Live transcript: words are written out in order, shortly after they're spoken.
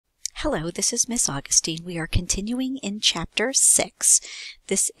Hello, this is Miss Augustine. We are continuing in Chapter 6.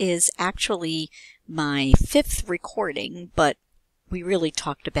 This is actually my 5th recording, but we really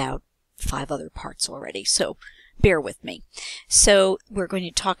talked about 5 other parts already, so bear with me. So we're going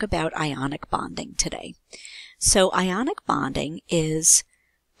to talk about ionic bonding today. So ionic bonding is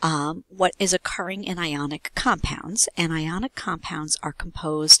what is occurring in ionic compounds, and ionic compounds are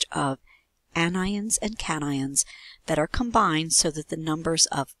composed of anions and cations that are combined so that the numbers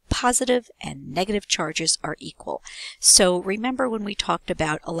of positive and negative charges are equal. So remember when we talked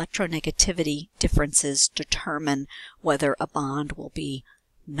about electronegativity differences determine whether a bond will be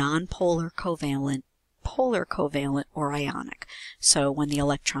nonpolar covalent, polar covalent, or ionic. So when the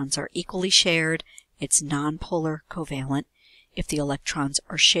electrons are equally shared, it's nonpolar covalent. If the electrons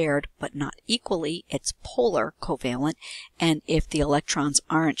are shared but not equally, it's polar covalent. And if the electrons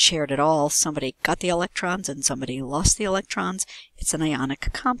aren't shared at all, somebody got the electrons and somebody lost the electrons, it's an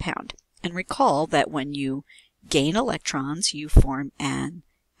ionic compound. And recall that when you gain electrons, you form an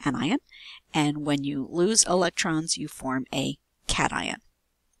anion, and when you lose electrons, you form a cation.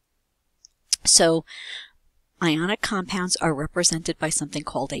 So ionic compounds are represented by something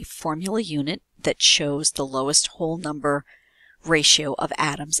called a formula unit that shows the lowest whole number ratio of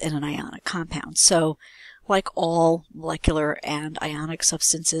atoms in an ionic compound. So like all molecular and ionic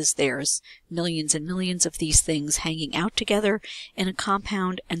substances, there's millions and millions of these things hanging out together in a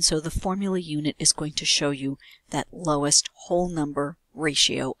compound, and so the formula unit is going to show you that lowest whole number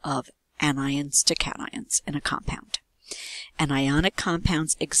ratio of anions to cations in a compound. And ionic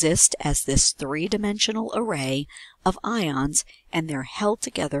compounds exist as this three-dimensional array of ions, and they're held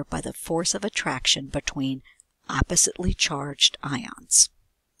together by the force of attraction between oppositely charged ions.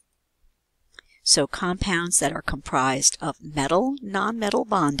 So compounds that are comprised of metal-nonmetal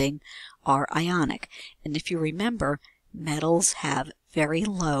bonding are ionic. And if you remember, metals have very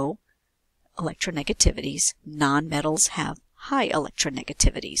low electronegativities. Nonmetals have high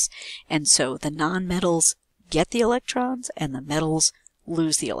electronegativities. And so the nonmetals get the electrons and the metals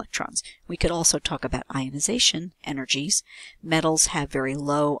lose the electrons. We could also talk about ionization energies. Metals have very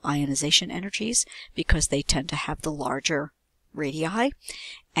low ionization energies because they tend to have the larger radii,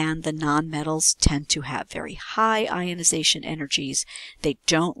 and the nonmetals tend to have very high ionization energies. They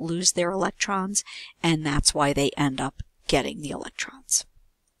don't lose their electrons, and that's why they end up getting the electrons.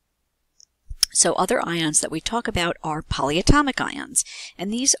 So other ions that we talk about are polyatomic ions,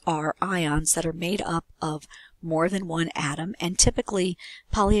 and these are ions that are made up of more than one atom, and typically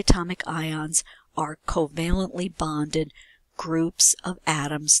polyatomic ions are covalently bonded groups of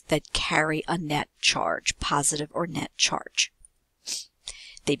atoms that carry a net charge, positive or net charge.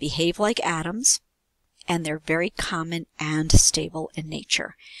 They behave like atoms, and they're very common and stable in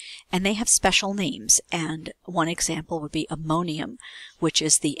nature. And they have special names, and one example would be ammonium, which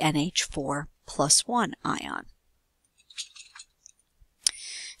is the NH4+1 ion.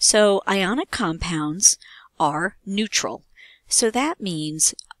 So ionic compounds are neutral. So that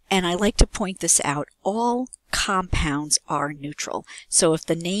means, and I like to point this out, all compounds are neutral. So if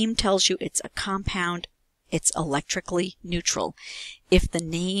the name tells you it's a compound, it's electrically neutral. If the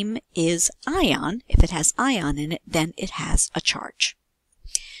name is ion, if it has ion in it, then it has a charge.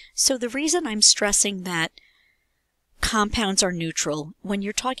 So the reason I'm stressing that compounds are neutral, when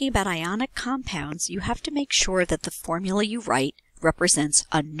you're talking about ionic compounds, you have to make sure that the formula you write represents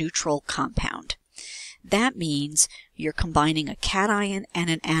a neutral compound. That means you're combining a cation and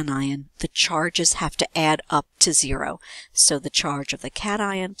an anion. The charges have to add up to 0. So the charge of the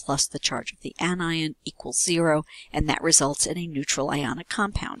cation plus the charge of the anion equals 0, and that results in a neutral ionic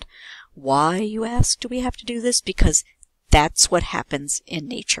compound. Why, you ask, do we have to do this? Because that's what happens in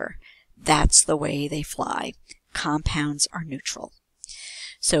nature. That's the way they fly. Compounds are neutral.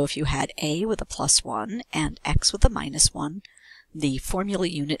 So if you had A with a +1 and X with a -1, the formula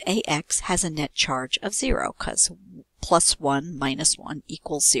unit AX has a net charge of 0 because +1 - 1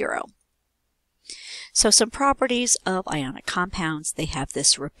 equals 0. So some properties of ionic compounds: they have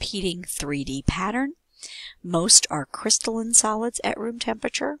this repeating 3D pattern. Most are crystalline solids at room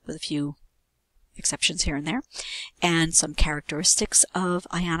temperature, with a few exceptions here and there. And some characteristics of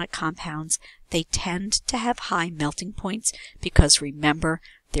ionic compounds: they tend to have high melting points because, remember,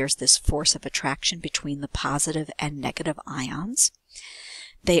 there's this force of attraction between the positive and negative ions.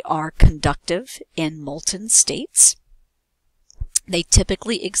 They are conductive in molten states. They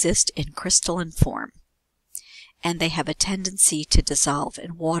typically exist in crystalline form. And they have a tendency to dissolve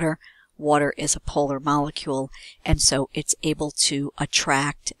in water. Water is a polar molecule, and so it's able to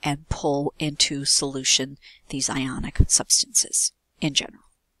attract and pull into solution these ionic substances in general.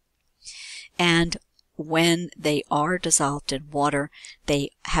 And when they are dissolved in water,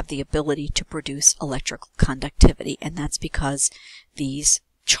 they have the ability to produce electrical conductivity, and that's because these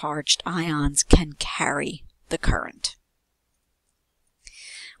charged ions can carry the current.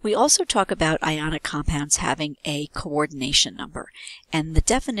 We also talk about ionic compounds having a coordination number, and the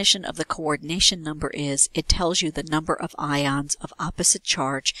definition of the coordination number is it tells you the number of ions of opposite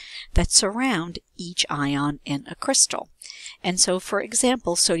charge that surround each ion in a crystal. And so, for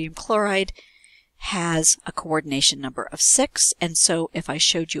example, sodium chloride has a coordination number of 6, and so if I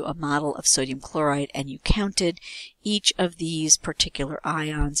showed you a model of sodium chloride and you counted, each of these particular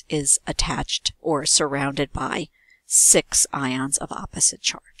ions is attached or surrounded by 6 ions of opposite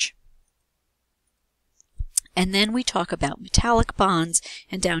charge. And then we talk about metallic bonds,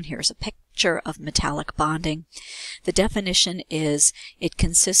 and down here is a picture of metallic bonding. The definition is it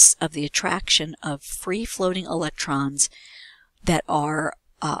consists of the attraction of free-floating electrons that are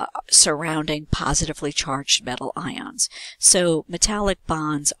surrounding positively charged metal ions. So metallic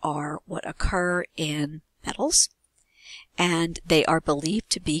bonds are what occur in metals, and they are believed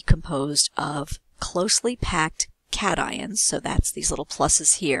to be composed of closely packed cations, so that's these little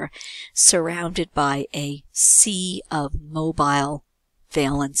pluses here, surrounded by a sea of mobile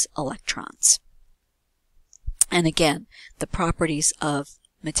valence electrons. And again, the properties of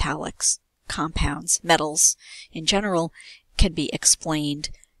metallics, compounds, metals in general, can be explained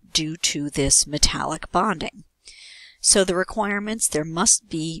due to this metallic bonding. So the requirements: there must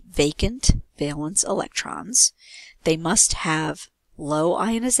be vacant valence electrons. They must have low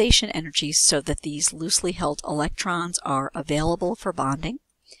ionization energies so that these loosely held electrons are available for bonding.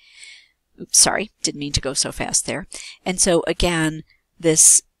 Oops, sorry, didn't mean to go so fast there. And so again,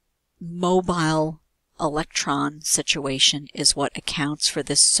 this mobile electron situation is what accounts for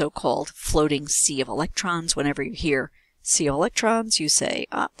this so-called floating sea of electrons. Whenever you hear sea of electrons, you say,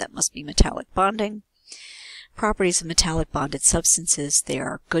 that must be metallic bonding. Properties of metallic bonded substances: they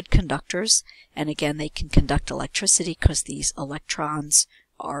are good conductors, and again, they can conduct electricity because these electrons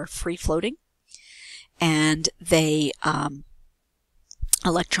are free-floating, and they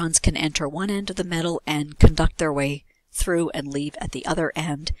electrons can enter one end of the metal and conduct their way through and leave at the other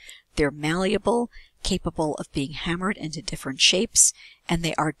end. They're malleable, capable of being hammered into different shapes, and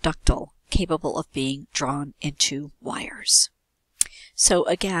they are ductile, capable of being drawn into wires. So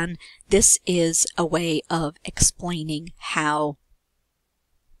again, this is a way of explaining how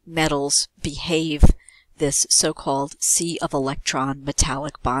metals behave, this so-called sea of electron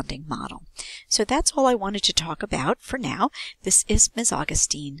metallic bonding model. So that's all I wanted to talk about for now. This is Ms.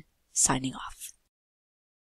 Augustine signing off.